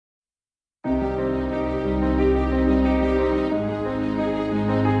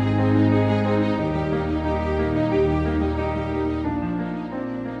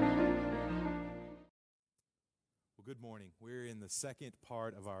the second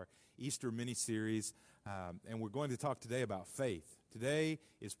part of our Easter mini-series, and we're going to talk today about faith. Today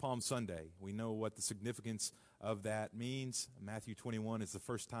is Palm Sunday. We know what the significance of that means. Matthew 21 is the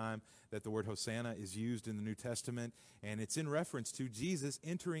first time that the word Hosanna is used in the New Testament, and it's in reference to Jesus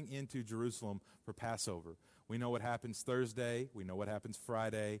entering into Jerusalem for Passover. We know what happens Thursday. We know what happens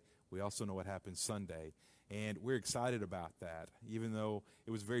Friday. We also know what happens Sunday. And we're excited about that, even though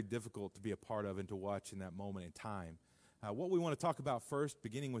it was very difficult to be a part of and to watch in that moment in time. What we want to talk about first,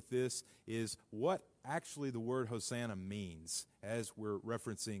 beginning with this, is what actually the word Hosanna means as we're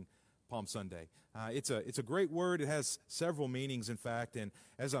referencing Palm Sunday. It's a great word. It has several meanings, in fact, and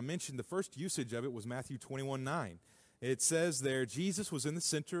as I mentioned, the first usage of it was Matthew 21:9. It says there, Jesus was in the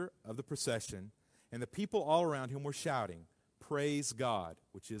center of the procession, and the people all around him were shouting, "Praise God,"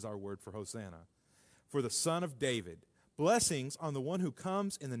 which is our word for Hosanna, "for the Son of David. Blessings on the one who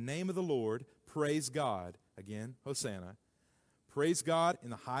comes in the name of the Lord. Praise God." Again, Hosanna. Praise God in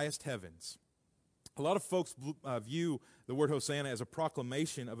the highest heavens. A lot of folks view the word Hosanna as a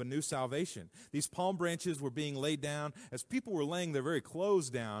proclamation of a new salvation. These palm branches were being laid down as people were laying their very clothes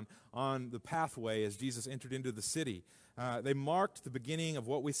down on the pathway as Jesus entered into the city. They marked the beginning of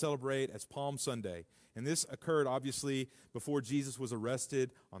what we celebrate as Palm Sunday. And this occurred, obviously, before Jesus was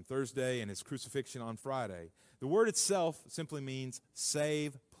arrested on Thursday and his crucifixion on Friday. The word itself simply means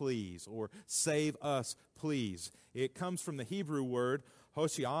save, please, or save us, please. It comes from the Hebrew word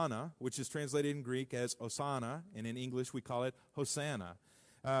Hoshiana, which is translated in Greek as Hosanna, and in English we call it Hosanna.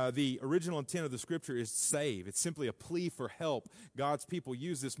 The original intent of the scripture is save. It's simply a plea for help. God's people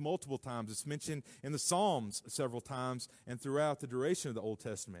use this multiple times. It's mentioned in the Psalms several times and throughout the duration of the Old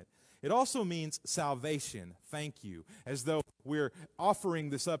Testament. It also means salvation, thank you, as though we're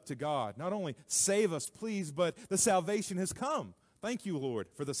offering this up to God. Not only save us, please, but the salvation has come. Thank you, Lord,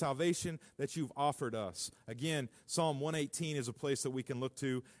 for the salvation that you've offered us. Again, Psalm 118 is a place that we can look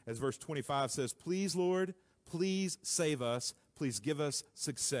to, as verse 25 says, "Please, Lord, please save us. Please give us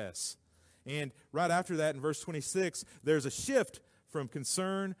success." And right after that, in verse 26, there's a shift from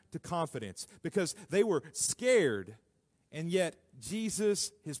concern to confidence, because they were scared. And yet,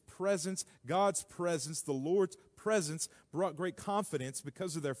 Jesus, his presence, God's presence, the Lord's presence brought great confidence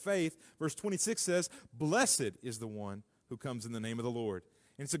because of their faith. Verse 26 says, "Blessed is the one who comes in the name of the Lord."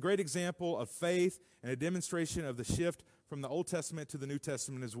 And it's a great example of faith and a demonstration of the shift from the Old Testament to the New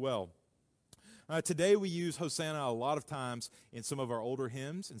Testament as well. Today we use Hosanna a lot of times in some of our older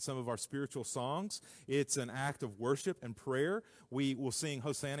hymns and some of our spiritual songs. It's an act of worship and prayer. We will sing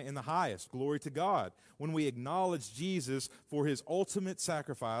Hosanna in the highest, glory to God, when we acknowledge Jesus for his ultimate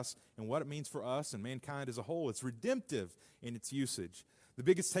sacrifice and what it means for us and mankind as a whole. It's redemptive in its usage. The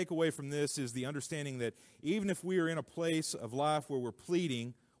biggest takeaway from this is the understanding that even if we are in a place of life where we're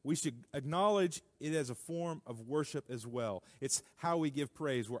pleading, we should acknowledge it as a form of worship as well. It's how we give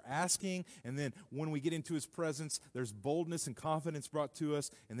praise. We're asking, and then when we get into his presence, there's boldness and confidence brought to us,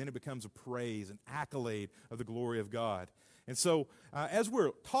 and then it becomes a praise, an accolade of the glory of God. And so, as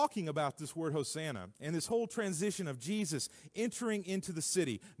we're talking about this word Hosanna and this whole transition of Jesus entering into the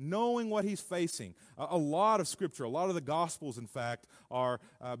city, knowing what he's facing, a lot of Scripture, a lot of the Gospels, in fact, are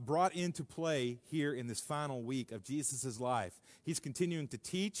brought into play here in this final week of Jesus' life. He's continuing to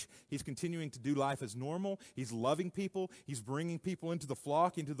teach. He's continuing to do life as normal. He's loving people. He's bringing people into the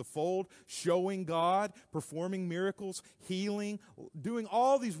flock, into the fold, showing God, performing miracles, healing, doing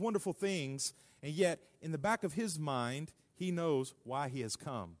all these wonderful things. And yet, in the back of his mind, he knows why he has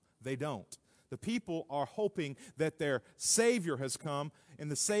come. They don't. The people are hoping that their Savior has come in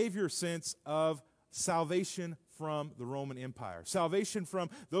the Savior sense of salvation from the Roman Empire, salvation from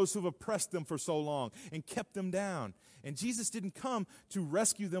those who have oppressed them for so long and kept them down. And Jesus didn't come to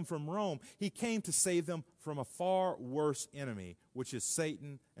rescue them from Rome. He came to save them from a far worse enemy, which is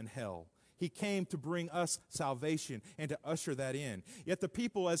Satan and hell. He came to bring us salvation and to usher that in. Yet the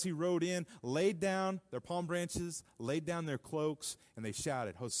people, as he rode in, laid down their palm branches, laid down their cloaks, and they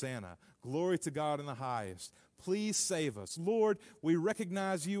shouted, "Hosanna, glory to God in the highest. Please save us. Lord, we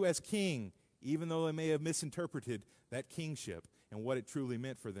recognize you as king," even though they may have misinterpreted that kingship and what it truly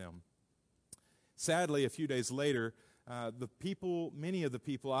meant for them. Sadly, a few days later, many of the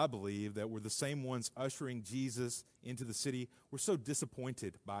people, I believe, that were the same ones ushering Jesus into the city were so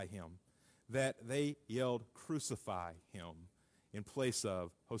disappointed by him that they yelled, "Crucify him," in place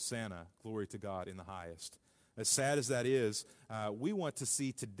of "Hosanna, glory to God in the highest." As sad as that is, we want to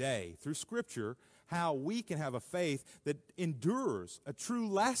see today, through Scripture, how we can have a faith that endures, a true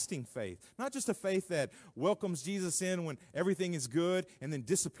lasting faith. Not just a faith that welcomes Jesus in when everything is good and then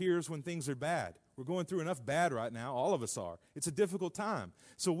disappears when things are bad. We're going through enough bad right now. All of us are. It's a difficult time.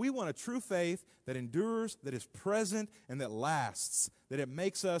 So we want a true faith that endures, that is present, and that lasts, that it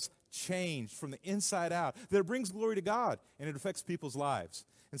makes us changed from the inside out, that it brings glory to God, and it affects people's lives.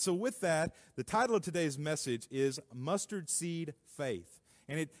 And so with that, the title of today's message is Mustard Seed Faith.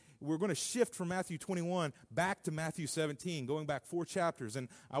 And we're going to shift from Matthew 21 back to Matthew 17, going back 4 chapters. And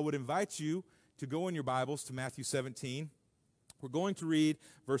I would invite you to go in your Bibles to Matthew 17. We're going to read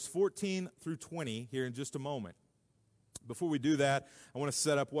verse 14 through 20 here in just a moment. Before we do that, I want to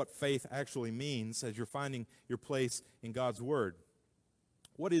set up what faith actually means as you're finding your place in God's Word.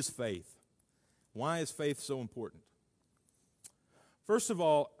 What is faith? Why is faith so important? First of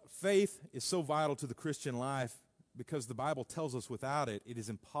all, faith is so vital to the Christian life because the Bible tells us without it, it is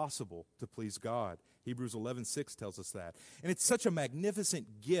impossible to please God. Hebrews 11:6 tells us that. And it's such a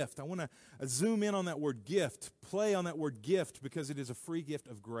magnificent gift. I want to zoom in on that word gift, play on that word gift, because it is a free gift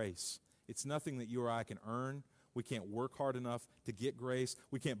of grace. It's nothing that you or I can earn. We can't work hard enough to get grace.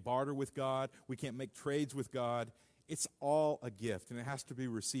 We can't barter with God. We can't make trades with God. It's all a gift, and it has to be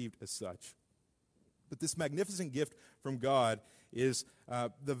received as such. But this magnificent gift from God is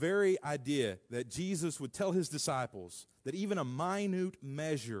the very idea that Jesus would tell his disciples that even a minute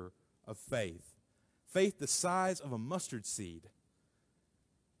measure of faith the size of a mustard seed,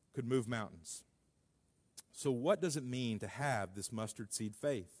 could move mountains. So what does it mean to have this mustard seed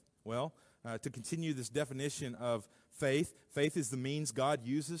faith? Well, to continue this definition of faith is the means God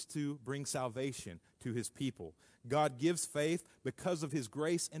uses to bring salvation to his people. God gives faith because of his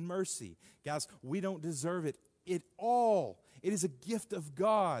grace and mercy. Guys, we don't deserve it at all. It is a gift of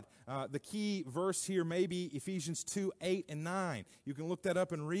God. The key verse here may be Ephesians 2:8 and 9. You can look that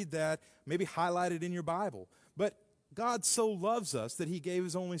up and read that, maybe highlight it in your Bible. But God so loves us that he gave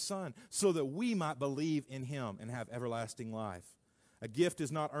his only Son so that we might believe in him and have everlasting life. A gift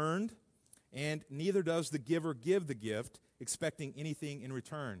is not earned, and neither does the giver give the gift expecting anything in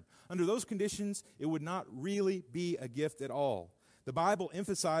return. Under those conditions, it would not really be a gift at all. The Bible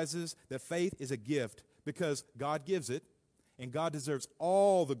emphasizes that faith is a gift because God gives it, and God deserves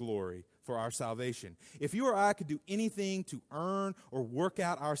all the glory for our salvation. If you or I could do anything to earn or work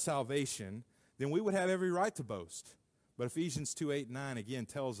out our salvation, then we would have every right to boast. But Ephesians 2:8 and 9 again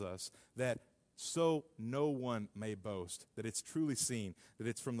tells us that so no one may boast, that it's truly seen, that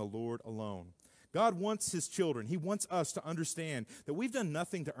it's from the Lord alone. God wants his children, he wants us to understand that we've done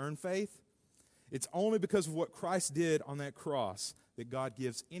nothing to earn faith. It's only because of what Christ did on that cross that God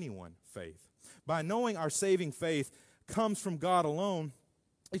gives anyone faith. By knowing our saving faith comes from God alone,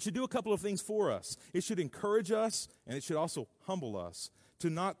 it should do a couple of things for us. It should encourage us, and it should also humble us. To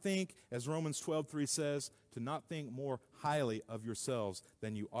not think, as Romans 12:3 says, to not think more highly of yourselves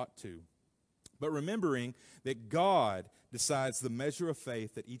than you ought to. But remembering that God decides the measure of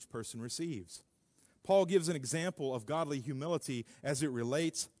faith that each person receives. Paul gives an example of godly humility as it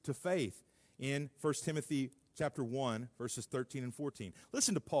relates to faith in 1 Timothy chapter 1, verses 13 and 14.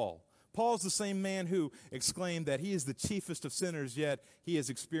 Listen to Paul. Paul's the same man who exclaimed that he is the chiefest of sinners, yet he has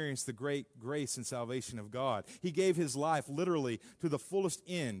experienced the great grace and salvation of God. He gave his life literally to the fullest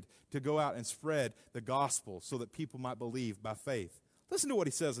end to go out and spread the gospel so that people might believe by faith. Listen to what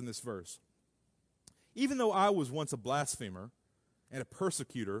he says in this verse. Even though I was once a blasphemer and a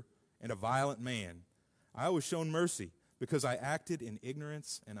persecutor and a violent man, I was shown mercy because I acted in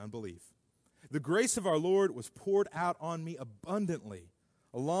ignorance and unbelief. The grace of our Lord was poured out on me abundantly,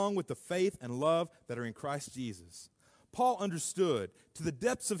 along with the faith and love that are in Christ Jesus. Paul understood to the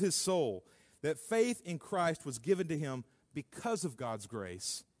depths of his soul that faith in Christ was given to him because of God's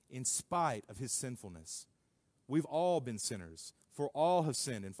grace, in spite of his sinfulness. We've all been sinners, for all have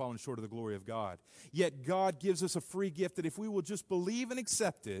sinned and fallen short of the glory of God. Yet God gives us a free gift that if we will just believe and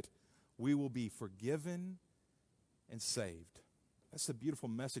accept it, we will be forgiven and saved. That's the beautiful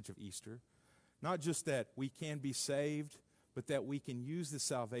message of Easter. Not just that we can be saved, but that we can use this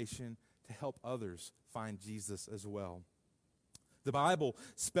salvation to help others find Jesus as well. The Bible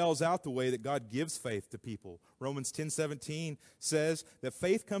spells out the way that God gives faith to people. Romans 10:17 says that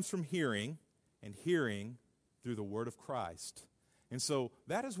faith comes from hearing, and hearing through the word of Christ. And so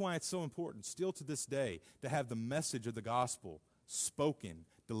that is why it's so important still to this day to have the message of the gospel spoken,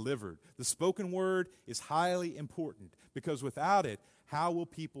 delivered. The spoken word is highly important because without it, how will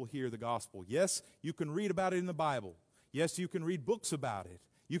people hear the gospel? Yes, you can read about it in the Bible. Yes, you can read books about it.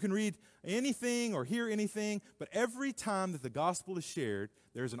 You can read anything or hear anything, but every time that the gospel is shared,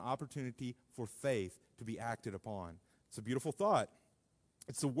 there's an opportunity for faith to be acted upon. It's a beautiful thought.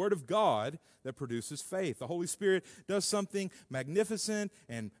 It's the Word of God that produces faith. The Holy Spirit does something magnificent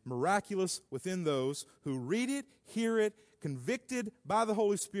and miraculous within those who read it, hear it, convicted by the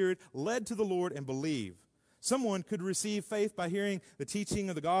Holy Spirit, led to the Lord, and believe. Someone could receive faith by hearing the teaching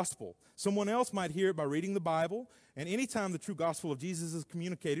of the gospel. Someone else might hear it by reading the Bible. And anytime the true gospel of Jesus is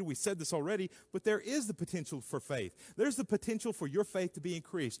communicated, we said this already, but there is the potential for faith. There's the potential for your faith to be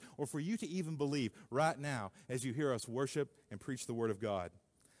increased or for you to even believe right now as you hear us worship and preach the Word of God.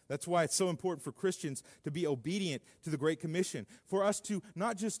 That's why it's so important for Christians to be obedient to the Great Commission, for us to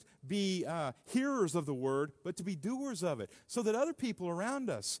not just be hearers of the Word, but to be doers of it, so that other people around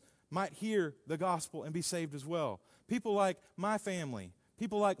us might hear the gospel and be saved as well. People like my family,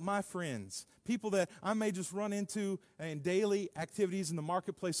 people like my friends, people that I may just run into in daily activities in the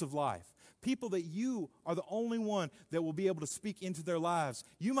marketplace of life. People that you are the only one that will be able to speak into their lives.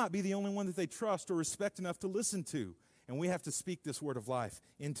 You might be the only one that they trust or respect enough to listen to. And we have to speak this word of life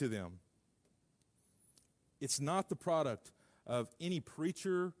into them. It's not the product of any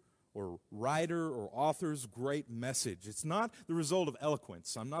preacher or writer or author's great message. It's not the result of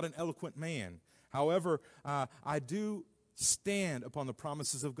eloquence. I'm not an eloquent man. However, I do stand upon the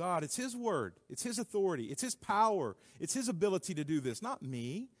promises of God. It's His word. It's His authority. It's His power. It's His ability to do this, not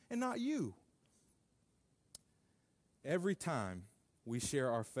me and not you. Every time we share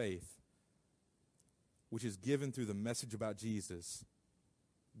our faith, which is given through the message about Jesus,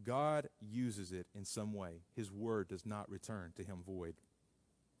 God uses it in some way. His word does not return to Him void.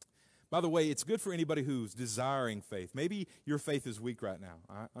 By the way, it's good for anybody who's desiring faith. Maybe your faith is weak right now.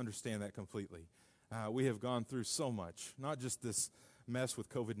 I understand that completely. We have gone through so much, not just this mess with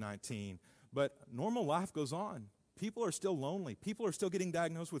COVID-19, but normal life goes on. People are still lonely. People are still getting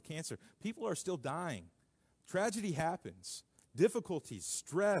diagnosed with cancer. People are still dying. Tragedy happens. Difficulties,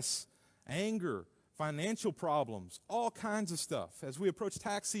 stress, anger, financial problems, all kinds of stuff. As we approach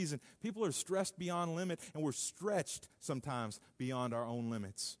tax season, people are stressed beyond limit, and we're stretched sometimes beyond our own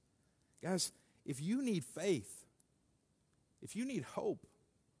limits. Guys, if you need faith, if you need hope,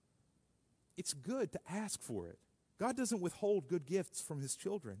 it's good to ask for it. God doesn't withhold good gifts from His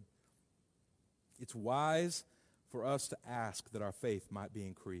children. It's wise for us to ask that our faith might be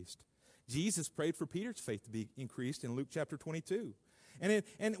increased. Jesus prayed for Peter's faith to be increased in Luke chapter 22.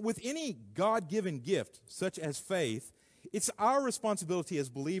 And with any God-given gift, such as faith, it's our responsibility as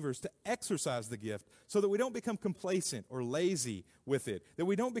believers to exercise the gift so that we don't become complacent or lazy with it, that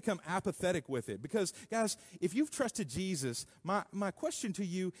we don't become apathetic with it. Because, guys, if you've trusted Jesus, my question to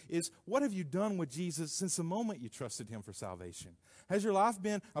you is, what have you done with Jesus since the moment you trusted Him for salvation? Has your life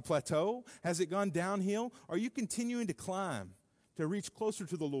been a plateau? Has it gone downhill? Are you continuing to climb, to reach closer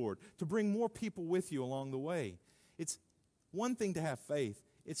to the Lord, to bring more people with you along the way? It's one thing to have faith.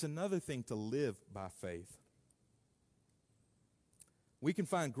 It's another thing to live by faith. We can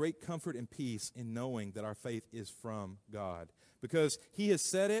find great comfort and peace in knowing that our faith is from God. Because He has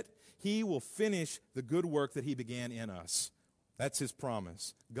said it, He will finish the good work that He began in us. That's His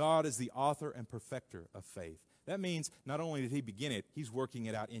promise. God is the author and perfecter of faith. That means not only did He begin it, He's working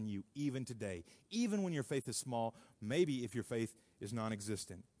it out in you even today. Even when your faith is small, maybe if your faith is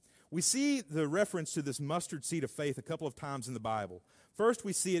non-existent. We see the reference to this mustard seed of faith a couple of times in the Bible. First,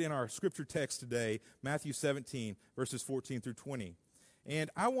 we see it in our scripture text today, Matthew 17, verses 14 through 20.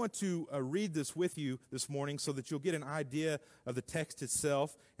 And I want to read this with you this morning so that you'll get an idea of the text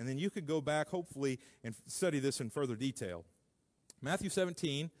itself, and then you can go back, hopefully, and study this in further detail. Matthew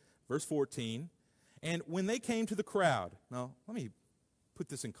 17, verse 14. And when they came to the crowd, now let me put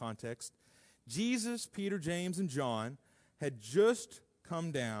this in context. Jesus, Peter, James, and John had just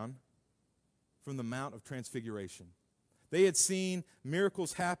come down from the Mount of Transfiguration. They had seen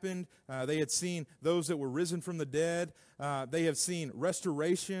miracles happen. They had seen those that were risen from the dead. They have seen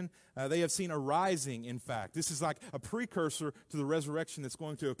restoration. They have seen a rising, in fact. This is like a precursor to the resurrection that's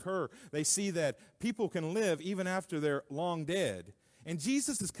going to occur. They see that people can live even after they're long dead. And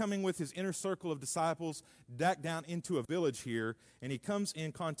Jesus is coming with His inner circle of disciples back down into a village here, and He comes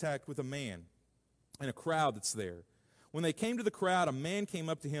in contact with a man and a crowd that's there. When they came to the crowd, a man came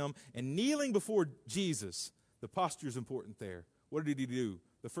up to Him, and kneeling before Jesus, the posture is important there. What did He do?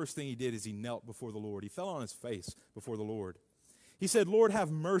 The first thing He did is He knelt before the Lord. He fell on His face before the Lord. He said, "Lord, have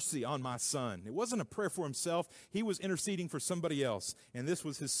mercy on my son." It wasn't a prayer for Himself. He was interceding for somebody else, and this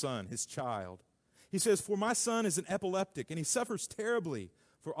was His son, His child. He says, "For my son is an epileptic, and he suffers terribly,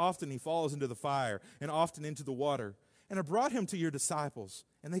 for often he falls into the fire and often into the water. And I brought him to your disciples,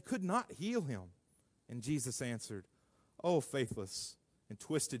 and they could not heal him." And Jesus answered, "O faithless and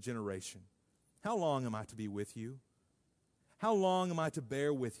twisted generation, how long am I to be with you? How long am I to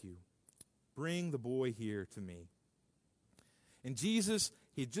bear with you? Bring the boy here to me." And Jesus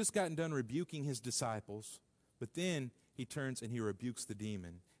He had just gotten done rebuking his disciples, but then he turns and he rebukes the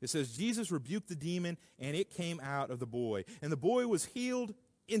demon. It says, Jesus rebuked the demon, and it came out of the boy. And the boy was healed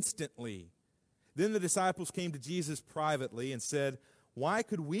instantly. Then the disciples came to Jesus privately and said, "Why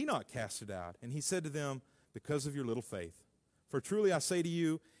could we not cast it out?" And he said to them, "Because of your little faith. For truly I say to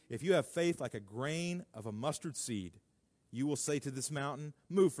you, if you have faith like a grain of a mustard seed, you will say to this mountain,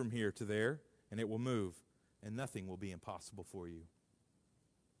 'Move from here to there,' and it will move, and nothing will be impossible for you."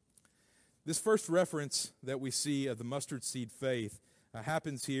 This first reference that we see of the mustard seed faith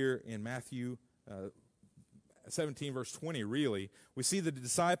happens here in Matthew 17, verse 20, really. We see the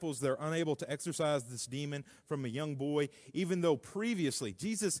disciples, they're unable to exorcise this demon from a young boy, even though previously,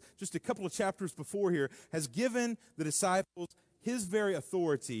 Jesus, just a couple of chapters before here, has given the disciples his very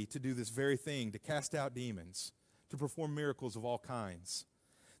authority to do this very thing, to cast out demons, to perform miracles of all kinds.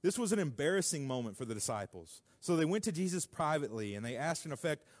 This was an embarrassing moment for the disciples. So they went to Jesus privately, and they asked, in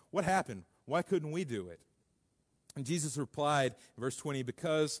effect, "What happened? Why couldn't we do it?" And Jesus replied, in verse 20,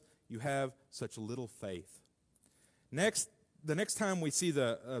 "Because you have such little faith." The next time we see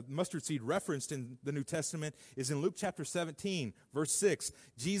the mustard seed referenced in the New Testament is in Luke chapter 17, verse 6.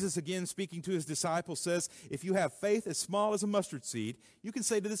 Jesus, again speaking to his disciples, says, "If you have faith as small as a mustard seed, you can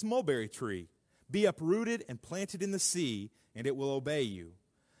say to this mulberry tree, 'Be uprooted and planted in the sea,' and it will obey you."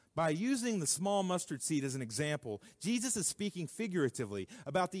 By using the small mustard seed as an example, Jesus is speaking figuratively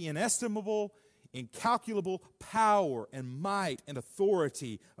about the inestimable, incalculable power and might and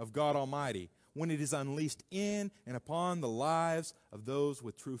authority of God Almighty when it is unleashed in and upon the lives of those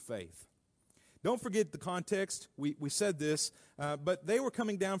with true faith. Don't forget the context. We said this, but they were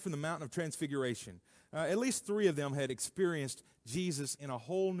coming down from the mountain of transfiguration. At least 3 of them had experienced Jesus in a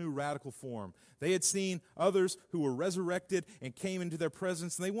whole new radical form. They had seen others who were resurrected and came into their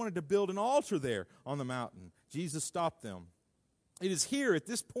presence, and they wanted to build an altar there on the mountain. Jesus stopped them. It is here at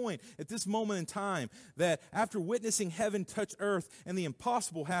this point, at this moment in time, that after witnessing heaven touch earth and the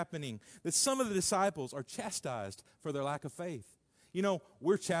impossible happening, that some of the disciples are chastised for their lack of faith. You know,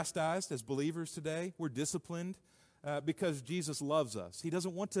 we're chastised as believers today. We're disciplined because Jesus loves us. He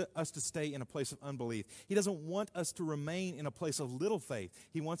doesn't want us to stay in a place of unbelief. He doesn't want us to remain in a place of little faith.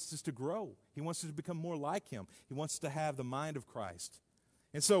 He wants us to grow. He wants us to become more like him. He wants us to have the mind of Christ.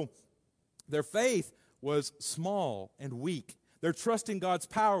 And so their faith was small and weak. Their trust in God's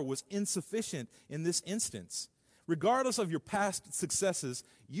power was insufficient in this instance. Regardless of your past successes,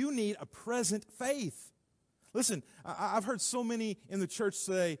 you need a present faith. Listen, I've heard so many in the church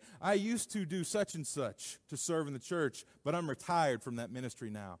say, "I used to do such and such to serve in the church, but I'm retired from that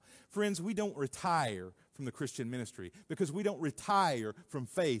ministry now." Friends, we don't retire from the Christian ministry because we don't retire from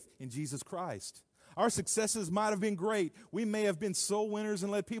faith in Jesus Christ. Our successes might have been great. We may have been soul winners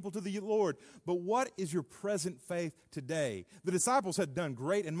and led people to the Lord. But what is your present faith today? The disciples had done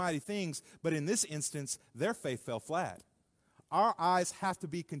great and mighty things, but in this instance, their faith fell flat. Our eyes have to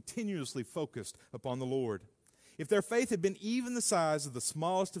be continuously focused upon the Lord. If their faith had been even the size of the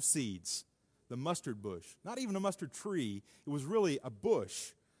smallest of seeds, the mustard bush, not even a mustard tree, it was really a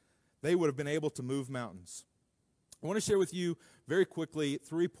bush, they would have been able to move mountains. I want to share with you very quickly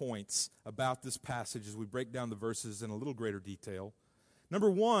 3 points about this passage as we break down the verses in a little greater detail. Number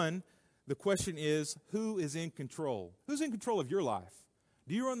 1, the question is, who is in control? Who's in control of your life?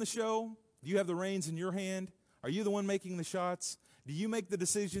 Do you run the show? Do you have the reins in your hand? Are you the one making the shots? Do you make the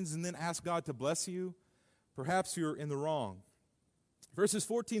decisions and then ask God to bless you? Perhaps you're in the wrong. Verses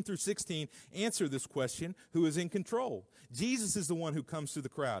 14 through 16 answer this question, who is in control? Jesus is the one who comes through the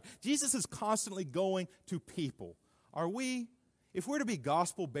crowd. Jesus is constantly going to people. Are we? If we're to be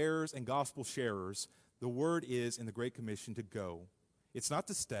gospel bearers and gospel sharers, the word is in the Great Commission to go. It's not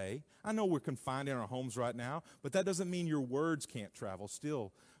to stay. I know we're confined in our homes right now, but that doesn't mean your words can't travel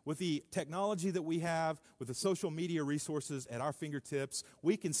still. With the technology that we have, with the social media resources at our fingertips,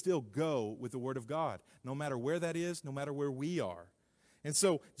 we can still go with the Word of God, no matter where that is, no matter where we are. And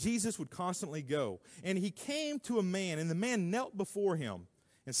so Jesus would constantly go. And he came to a man, and the man knelt before him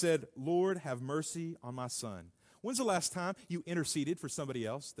and said, "Lord, have mercy on my son." When's the last time you interceded for somebody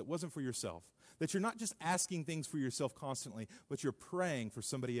else that wasn't for yourself? That you're not just asking things for yourself constantly, but you're praying for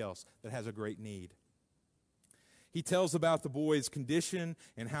somebody else that has a great need. He tells about the boy's condition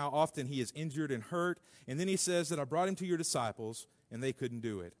and how often he is injured and hurt. And then he says that I brought him to your disciples, and they couldn't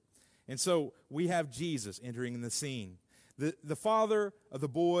do it. And so we have Jesus entering in the scene. The father of the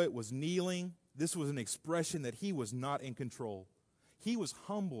boy was kneeling. This was an expression that he was not in control. He was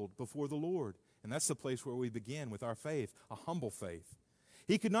humbled before the Lord. And that's the place where we begin with our faith, a humble faith.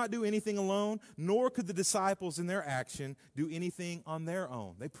 He could not do anything alone, nor could the disciples in their action do anything on their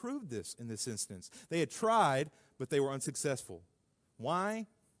own. They proved this in this instance. They had tried, but they were unsuccessful. Why?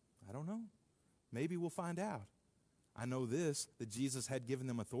 I don't know. Maybe we'll find out. I know this, that Jesus had given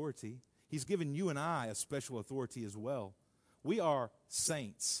them authority. He's given you and I a special authority as well. We are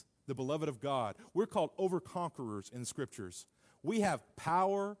saints, the beloved of God. We're called overconquerors in the Scriptures. We have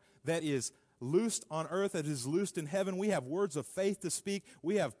power that is loosed on earth, that is loosed in heaven. We have words of faith to speak.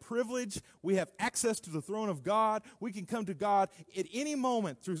 We have privilege. We have access to the throne of God. We can come to God at any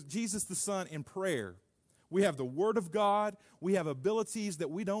moment through Jesus the Son in prayer. We have the Word of God. We have abilities that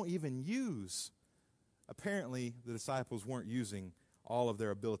we don't even use. Apparently, the disciples weren't using all of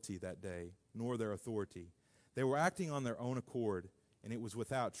their ability that day, nor their authority. They were acting on their own accord, and it was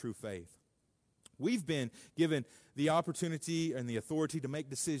without true faith. We've been given the opportunity and the authority to make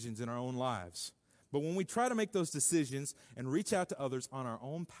decisions in our own lives. But when we try to make those decisions and reach out to others on our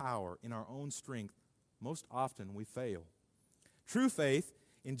own power, in our own strength, most often we fail. True faith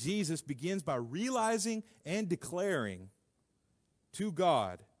in Jesus begins by realizing and declaring to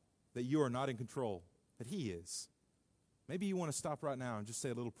God that you are not in control, that He is. Maybe you want to stop right now and just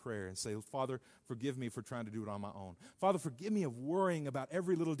say a little prayer and say, Father, forgive me for trying to do it on my own. Father, forgive me of worrying about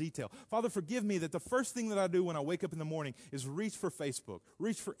every little detail. Father, forgive me that the first thing that I do when I wake up in the morning is reach for Facebook,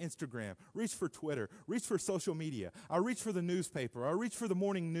 reach for Instagram, reach for Twitter, reach for social media. I reach for the newspaper. I reach for the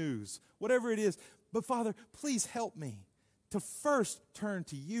morning news, whatever it is. But Father, please help me to first turn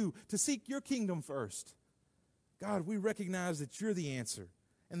to you, to seek your kingdom first. God, we recognize that you're the answer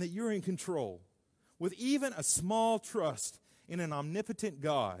and that you're in control. With even a small trust in an omnipotent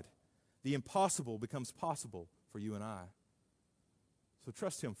God, the impossible becomes possible for you and I. So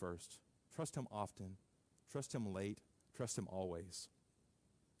trust Him first. Trust Him often. Trust Him late. Trust Him always.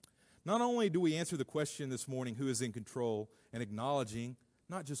 Not only do we answer the question this morning, who is in control, and acknowledging,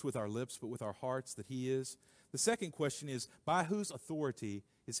 not just with our lips, but with our hearts that He is, the second question is, by whose authority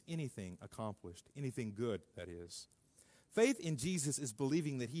is anything accomplished? Anything good, that is. Faith in Jesus is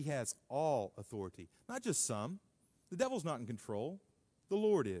believing that He has all authority, not just some. The devil's not in control. The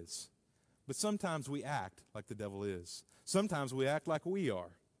Lord is. But sometimes we act like the devil is. Sometimes we act like we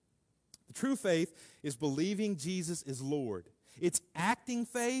are. The true faith is believing Jesus is Lord. It's acting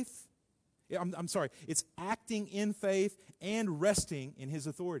faith. It's acting in faith and resting in His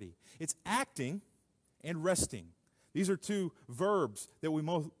authority. It's acting and resting. These are two verbs that we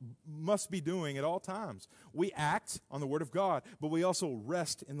must be doing at all times. We act on the Word of God, but we also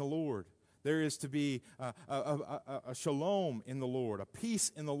rest in the Lord. There is to be a shalom in the Lord, a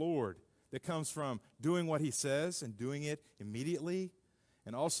peace in the Lord that comes from doing what He says and doing it immediately,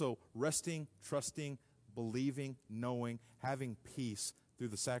 and also resting, trusting, believing, knowing, having peace through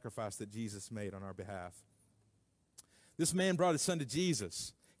the sacrifice that Jesus made on our behalf. This man brought his son to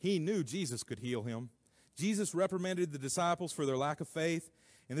Jesus. He knew Jesus could heal him. Jesus reprimanded the disciples for their lack of faith,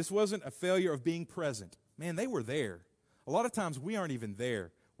 and this wasn't a failure of being present. Man, they were there. A lot of times we aren't even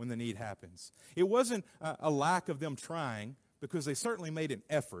there when the need happens. It wasn't a lack of them trying, because they certainly made an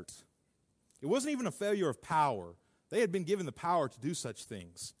effort. It wasn't even a failure of power. They had been given the power to do such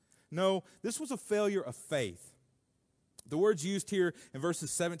things. No, this was a failure of faith. The words used here in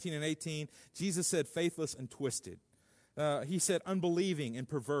verses 17 and 18, Jesus said faithless and twisted. He said unbelieving and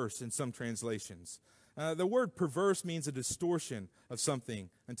perverse in some translations. The word perverse means a distortion of something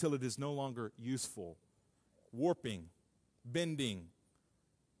until it is no longer useful. Warping, bending.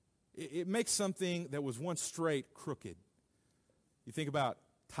 It makes something that was once straight crooked. You think about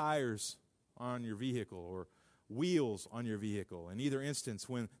tires on your vehicle or wheels on your vehicle. In either instance,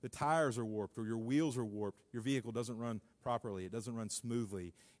 when the tires are warped or your wheels are warped, your vehicle doesn't run properly. It doesn't run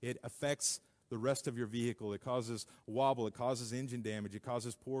smoothly. It affects the rest of your vehicle. It causes wobble. It causes engine damage. It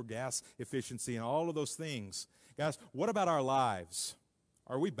causes poor gas efficiency and all of those things. Guys, what about our lives?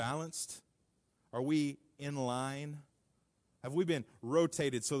 Are we balanced? Are we in line? Have we been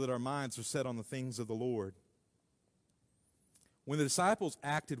rotated so that our minds are set on the things of the Lord? When the disciples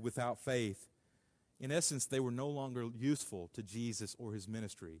acted without faith, in essence, they were no longer useful to Jesus or His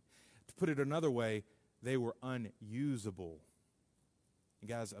ministry. To put it another way, they were unusable. And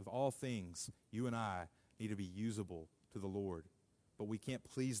guys, of all things, you and I need to be usable to the Lord. But we can't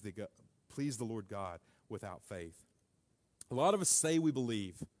please the Lord God without faith. A lot of us say we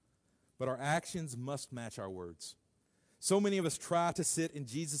believe, but our actions must match our words. So many of us try to sit in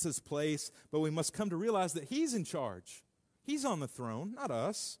Jesus' place, but we must come to realize that He's in charge. He's on the throne, not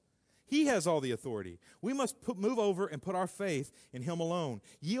us. He has all the authority. We must move over and put our faith in Him alone,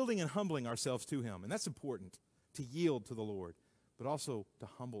 yielding and humbling ourselves to Him. And that's important, to yield to the Lord, but also to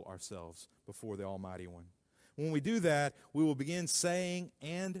humble ourselves before the Almighty One. When we do that, we will begin saying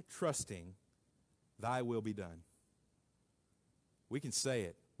and trusting, Thy will be done. We can say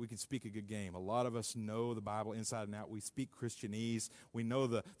it. we can speak a good game. A lot of us know the Bible inside and out. We speak Christianese. We know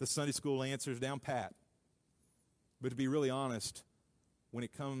the Sunday school answers down pat. But to be really honest, when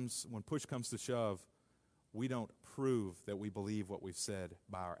push comes to shove, we don't prove that we believe what we've said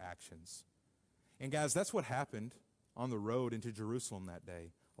by our actions. And guys, that's what happened on the road into Jerusalem that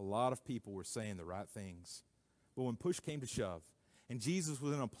day. A lot of people were saying the right things. But when push came to shove, and Jesus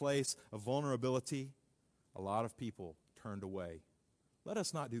was in a place of vulnerability, a lot of people turned away. Let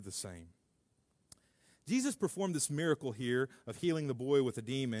us not do the same. Jesus performed this miracle here of healing the boy with a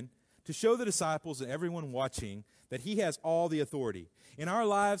demon to show the disciples and everyone watching that he has all the authority. In our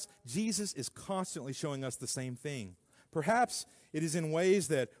lives, Jesus is constantly showing us the same thing. Perhaps it is in ways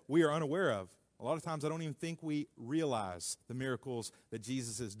that we are unaware of. A lot of times I don't even think we realize the miracles that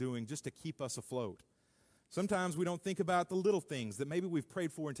Jesus is doing just to keep us afloat. Sometimes we don't think about the little things that maybe we've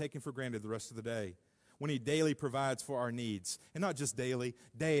prayed for and taken for granted the rest of the day, when he daily provides for our needs. And not just daily,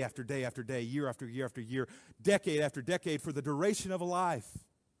 day after day after day, year after year after year, decade after decade, for the duration of a life.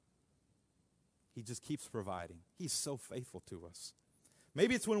 He just keeps providing. He's so faithful to us.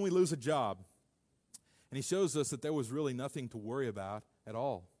 Maybe it's when we lose a job, and he shows us that there was really nothing to worry about at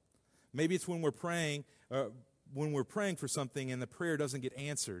all. Maybe it's when we're praying for something and the prayer doesn't get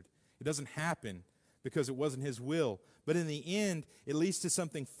answered. It doesn't happen because it wasn't his will. But in the end, it leads to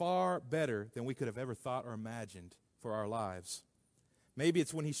something far better than we could have ever thought or imagined for our lives. Maybe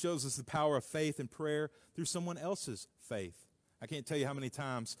it's when he shows us the power of faith and prayer through someone else's faith. I can't tell you how many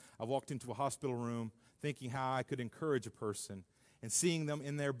times I've walked into a hospital room thinking how I could encourage a person, and seeing them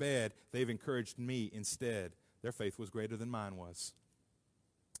in their bed, they've encouraged me instead. Their faith was greater than mine was.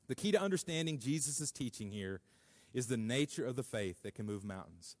 The key to understanding Jesus' teaching here is the nature of the faith that can move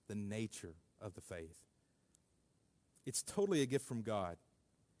mountains. The nature of the faith. It's totally a gift from God.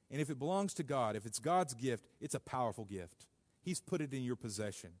 And if it belongs to God, if it's God's gift, it's a powerful gift. He's put it in your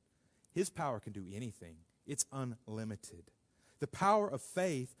possession. His power can do anything. It's unlimited. The power of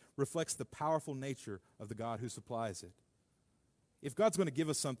faith reflects the powerful nature of the God who supplies it. If God's going to give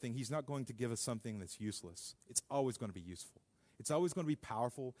us something, he's not going to give us something that's useless. It's always going to be useful. It's always going to be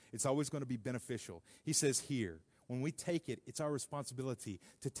powerful. It's always going to be beneficial. He says here, when we take it, it's our responsibility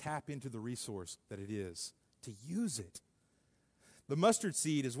to tap into the resource that it is, to use it. The mustard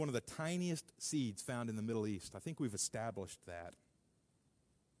seed is one of the tiniest seeds found in the Middle East. I think we've established that.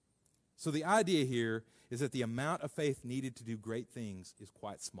 So the idea here is that the amount of faith needed to do great things is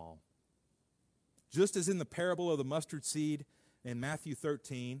quite small. Just as in the parable of the mustard seed in Matthew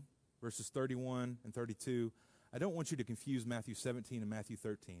 13, verses 31 and 32, I don't want you to confuse Matthew 17 and Matthew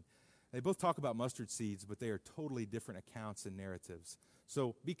 13. They both talk about mustard seeds, but they are totally different accounts and narratives.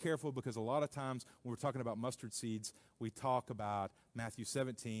 So be careful, because a lot of times when we're talking about mustard seeds, we talk about Matthew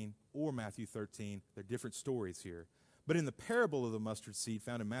 17 or Matthew 13. They're different stories here. But in the parable of the mustard seed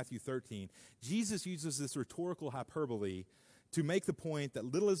found in Matthew 13, Jesus uses this rhetorical hyperbole to make the point that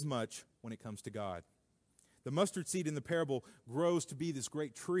little is much when it comes to God. The mustard seed in the parable grows to be this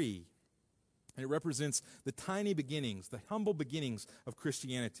great tree, and it represents the tiny beginnings, the humble beginnings of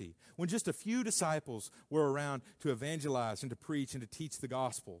Christianity, when just a few disciples were around to evangelize and to preach and to teach the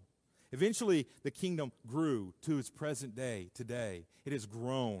gospel. Eventually, the kingdom grew to its present day, today. It has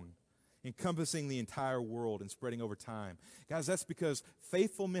grown, encompassing the entire world and spreading over time. Guys, that's because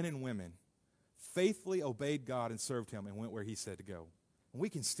faithful men and women faithfully obeyed God and served him and went where he said to go. And we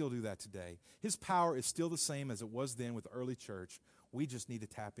can still do that today. His power is still the same as it was then with the early church. We just need to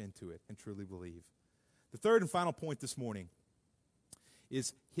tap into it and truly believe. The third and final point this morning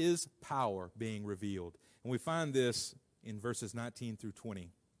is his power being revealed. And we find this in verses 19 through 20.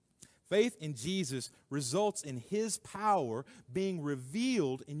 Faith in Jesus results in his power being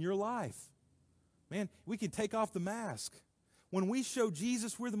revealed in your life. Man, we can take off the mask. When we show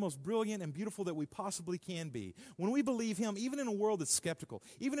Jesus, we're the most brilliant and beautiful that we possibly can be. When we believe him, even in a world that's skeptical,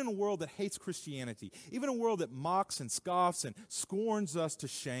 even in a world that hates Christianity, even a world that mocks and scoffs and scorns us to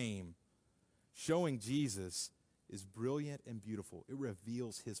shame, showing Jesus is brilliant and beautiful. It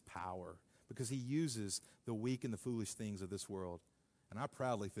reveals his power because he uses the weak and the foolish things of this world. And I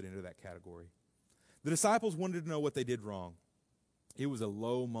proudly fit into that category. The disciples wanted to know what they did wrong. It was a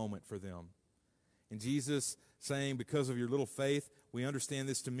low moment for them. And Jesus saying, because of your little faith, we understand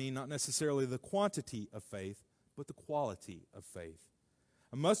this to mean not necessarily the quantity of faith, but the quality of faith.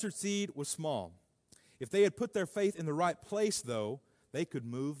 A mustard seed was small. If they had put their faith in the right place, though, they could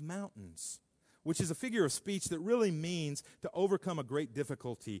move mountains, which is a figure of speech that really means to overcome a great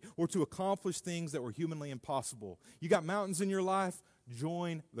difficulty or to accomplish things that were humanly impossible. You got mountains in your life?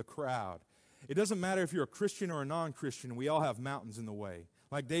 Join the crowd. It doesn't matter if you're a Christian or a non-Christian, we all have mountains in the way.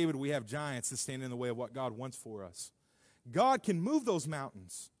 Like David, we have giants that stand in the way of what God wants for us. God can move those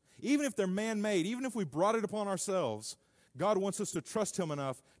mountains. Even if they're man-made, even if we brought it upon ourselves, God wants us to trust Him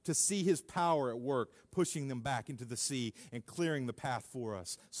enough to see His power at work, pushing them back into the sea and clearing the path for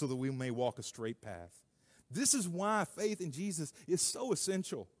us so that we may walk a straight path. This is why faith in Jesus is so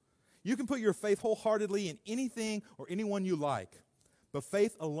essential. You can put your faith wholeheartedly in anything or anyone you like, but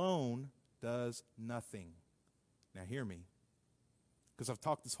faith alone does nothing. Now hear me, because I've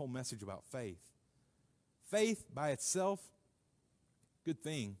talked this whole message about faith. Faith by itself, good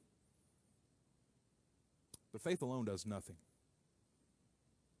thing, but faith alone does nothing.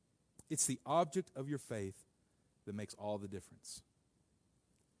 It's the object of your faith that makes all the difference.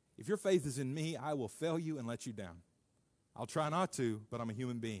 If your faith is in me, I will fail you and let you down. I'll try not to, but I'm a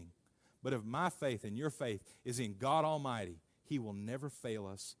human being. But if my faith and your faith is in God Almighty, He will never fail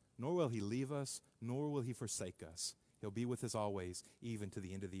us, nor will He leave us, nor will He forsake us. He'll be with us always, even to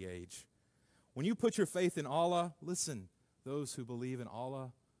the end of the age. When you put your faith in Allah, listen, those who believe in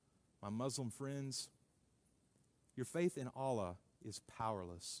Allah, my Muslim friends, your faith in Allah is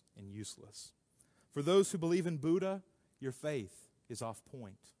powerless and useless. For those who believe in Buddha, your faith is off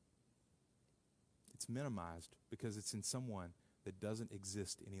point. It's minimized because it's in someone that doesn't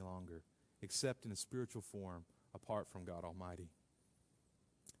exist any longer, except in a spiritual form apart from God Almighty.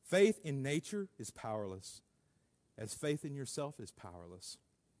 Faith in nature is powerless, as faith in yourself is powerless.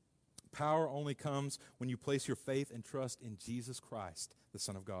 Power only comes when you place your faith and trust in Jesus Christ, the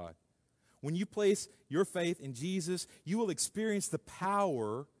Son of God. When you place your faith in Jesus, you will experience the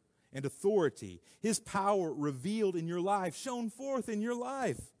power and authority, His power revealed in your life, shown forth in your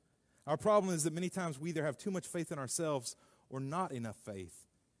life. Our problem is that many times we either have too much faith in ourselves or not enough faith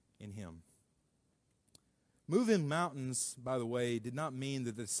in Him. Moving mountains, by the way, did not mean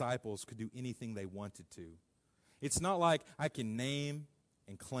that the disciples could do anything they wanted to. It's not like I can name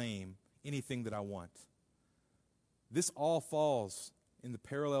and claim anything that I want. This all falls in the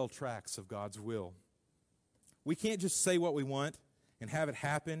parallel tracks of God's will. We can't just say what we want and have it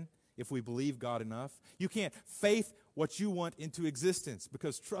happen if we believe God enough. You can't faith what you want into existence,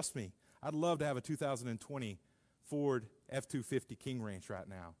 because trust me, I'd love to have a 2020 Ford F-250 King Ranch right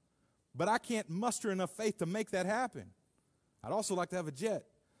now. But I can't muster enough faith to make that happen. I'd also like to have a jet.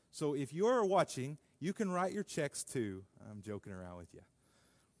 So if you're watching, you can write your checks too. I'm joking around with you.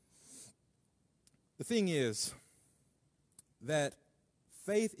 The thing is that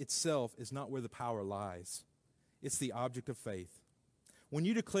faith itself is not where the power lies. It's the object of faith. When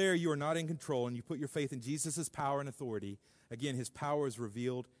you declare you are not in control and you put your faith in Jesus' power and authority, again, His power is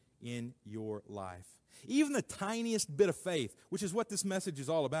revealed in your life. Even the tiniest bit of faith, which is what this message is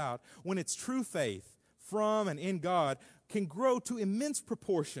all about, when it's true faith from and in God, can grow to immense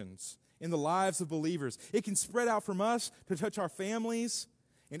proportions in the lives of believers. It can spread out from us to touch our families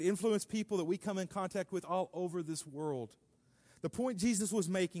and influence people that we come in contact with all over this world. The point Jesus was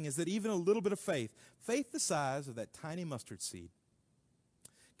making is that even a little bit of faith, faith the size of that tiny mustard seed,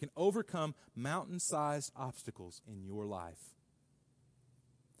 can overcome mountain-sized obstacles in your life.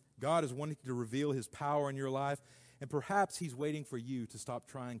 God is wanting to reveal His power in your life, and perhaps He's waiting for you to stop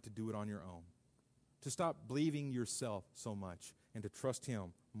trying to do it on your own, to stop believing yourself so much, and to trust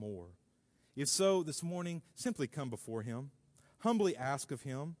Him more. If so, this morning, simply come before Him. Humbly ask of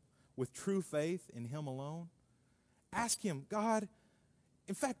Him with true faith in Him alone. Ask Him, God,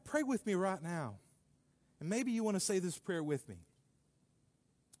 in fact, pray with me right now. And maybe you want to say this prayer with me.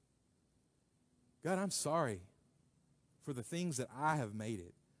 God, I'm sorry for the things that I have made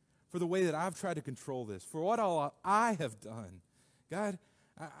it, for the way that I've tried to control this, for what all I have done. God,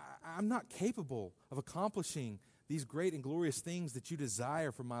 I'm not capable of accomplishing these great and glorious things that you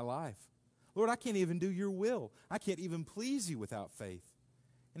desire for my life. Lord, I can't even do your will. I can't even please you without faith.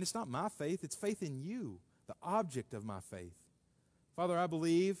 And it's not my faith, it's faith in you, the object of my faith. Father, I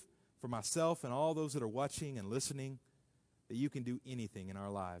believe for myself and all those that are watching and listening that you can do anything in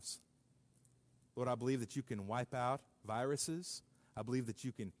our lives. Lord, I believe that you can wipe out viruses. I believe that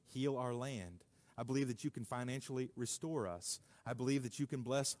you can heal our land. I believe that you can financially restore us. I believe that you can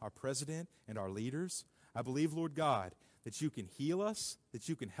bless our president and our leaders. I believe, Lord God, that you can heal us, that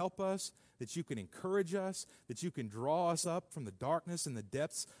you can help us, that you can encourage us, that you can draw us up from the darkness and the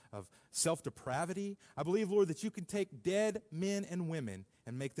depths of self-depravity. I believe, Lord, that you can take dead men and women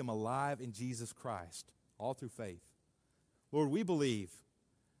and make them alive in Jesus Christ, all through faith. Lord, we believe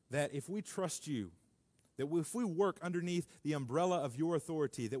that if we trust you, that if we work underneath the umbrella of your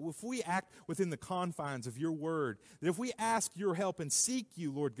authority, that if we act within the confines of your word, that if we ask your help and seek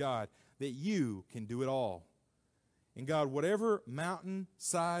you, Lord God, that you can do it all. And God, whatever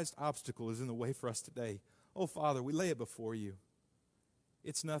mountain-sized obstacle is in the way for us today, oh Father, we lay it before you.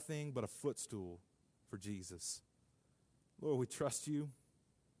 It's nothing but a footstool for Jesus. Lord, we trust you.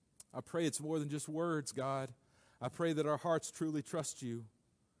 I pray it's more than just words, God. I pray that our hearts truly trust you.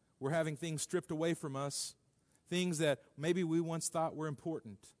 We're having things stripped away from us, things that maybe we once thought were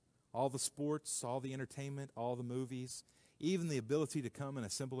important. All the sports, all the entertainment, all the movies, even the ability to come and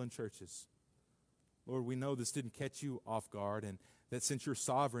assemble in churches. Lord, we know this didn't catch you off guard, and that since you're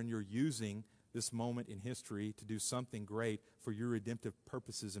sovereign, you're using this moment in history to do something great for your redemptive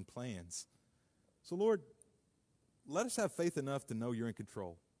purposes and plans. So, Lord, let us have faith enough to know you're in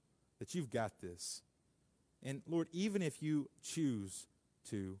control, that you've got this. And, Lord, even if you choose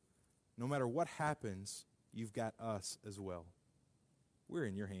to, no matter what happens, you've got us as well. We're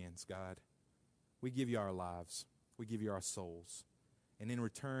in your hands, God. We give you our lives. We give you our souls. And in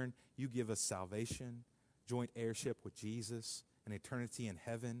return, you give us salvation, joint heirship with Jesus, an eternity in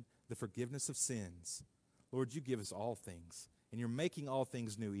heaven, the forgiveness of sins. Lord, you give us all things, and you're making all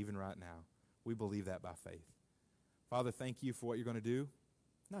things new even right now. We believe that by faith. Father, thank you for what you're going to do,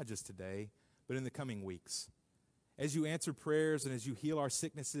 not just today, but in the coming weeks. As you answer prayers and as you heal our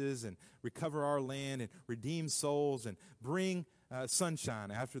sicknesses and recover our land and redeem souls and bring sunshine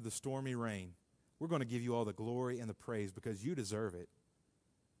after the stormy rain, we're going to give you all the glory and the praise because you deserve it.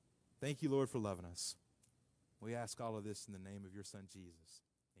 Thank you, Lord, for loving us. We ask all of this in the name of your Son, Jesus.